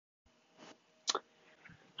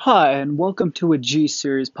Hi, and welcome to a G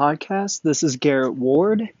Series podcast. This is Garrett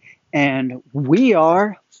Ward, and we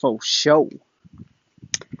are for show.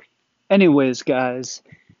 Anyways, guys,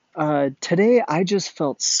 today I just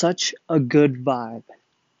felt such a good vibe.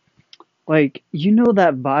 Like, you know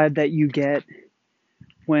that vibe that you get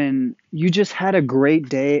when you just had a great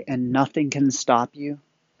day and nothing can stop you,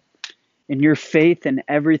 and your faith and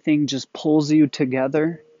everything just pulls you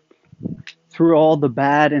together through all the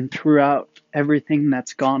bad and throughout everything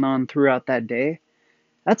that's gone on throughout that day.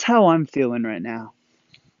 That's how I'm feeling right now.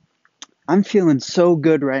 I'm feeling so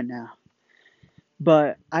good right now.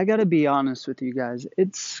 But I gotta be honest with you guys,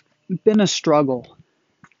 it's been a struggle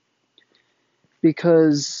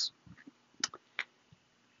because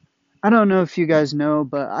I don't know if you guys know,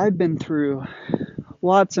 but I've been through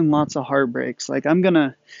lots and lots of heartbreaks. Like I'm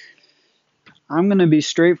gonna be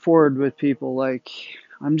straightforward with people. Like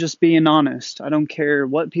I'm just being honest. I don't care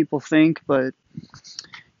what people think, but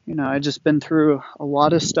I just been through a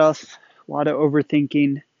lot of stuff, a lot of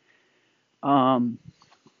overthinking. Um,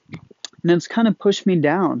 and it's kind of pushed me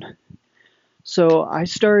down. So I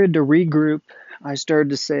started to regroup. I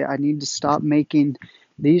started to say, I need to stop making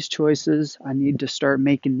these choices. I need to start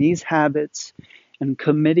making these habits and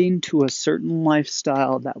committing to a certain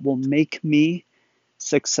lifestyle that will make me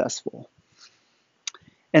successful.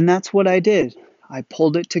 And that's what I did. I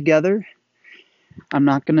pulled it together. I'm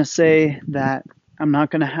not going to say that I'm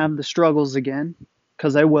not going to have the struggles again,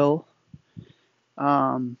 because I will.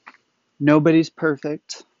 Um, Nobody's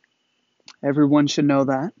perfect. Everyone should know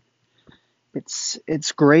that.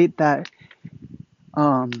 It's great that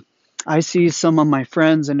Um, I see some of my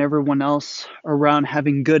friends and everyone else around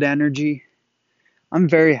having good energy. I'm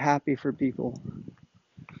very happy for people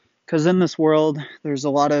because in this world, there's a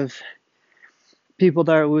lot of people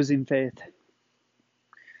that are losing faith,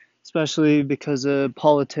 especially because of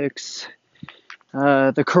politics,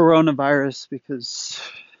 the coronavirus. Because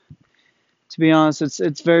to be honest,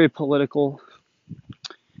 it's very political.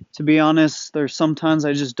 To be honest, there's sometimes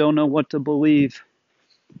I just don't know what to believe,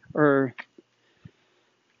 or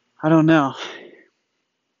I don't know.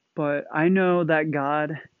 But I know that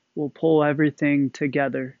God will pull everything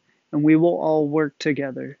together and we will all work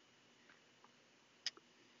together.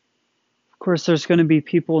 Of course, there's going to be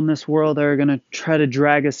people in this world that are going to try to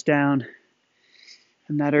drag us down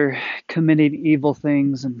and that are committing evil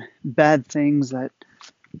things and bad things that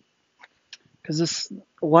because this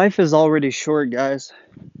life is already short, guys.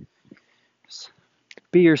 Just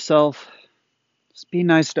be yourself. Just be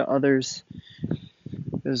nice to others.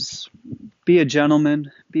 Just be a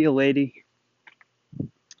gentleman, be a lady.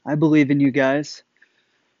 I believe in you guys,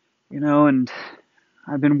 and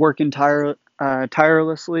I've been working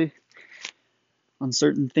tirelessly on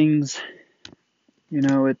certain things.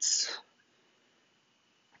 It's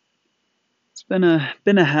been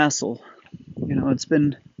a hassle. It's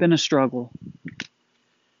been a struggle.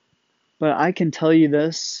 But I can tell you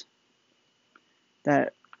this,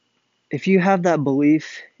 that if you have that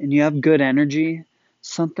belief and you have good energy,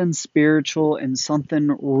 something spiritual and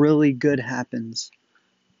something really good happens.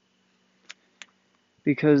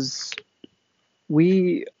 Because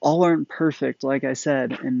we all aren't perfect, like I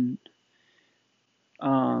said, and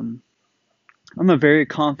um, I'm a very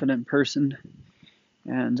confident person,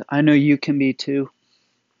 and I know you can be too.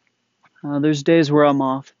 There's days where I'm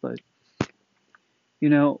off, but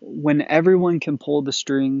when everyone can pull the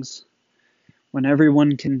strings, when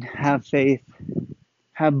everyone can have faith,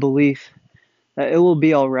 have belief that it will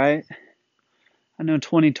be all right. I know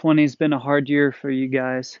 2020 has been a hard year for you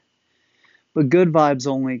guys, but good vibes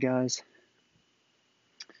only, guys.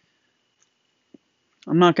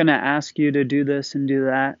 I'm not going to ask you to do this and do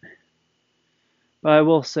that, but I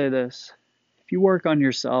will say this. If you work on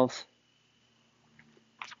yourself,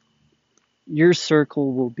 your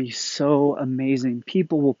circle will be so amazing.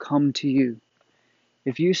 People will come to you.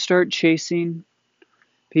 If you start chasing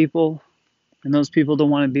people and those people don't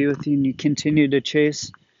want to be with you and you continue to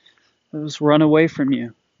chase, they'll just run away from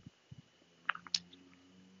you.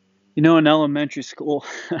 In elementary school,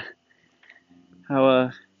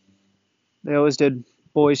 how they always did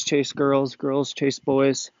boys chase girls, girls chase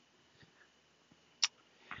boys.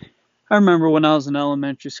 I remember when I was in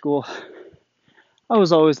elementary school, I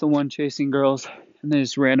was always the one chasing girls, and they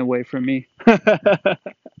just ran away from me.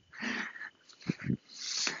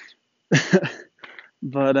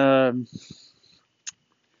 But, I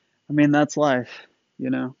mean, that's life, you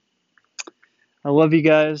know. I love you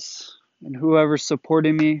guys, and whoever's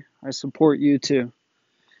supporting me, I support you too.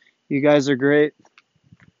 You guys are great.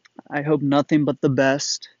 I hope nothing but the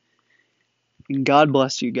best, and God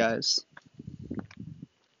bless you guys.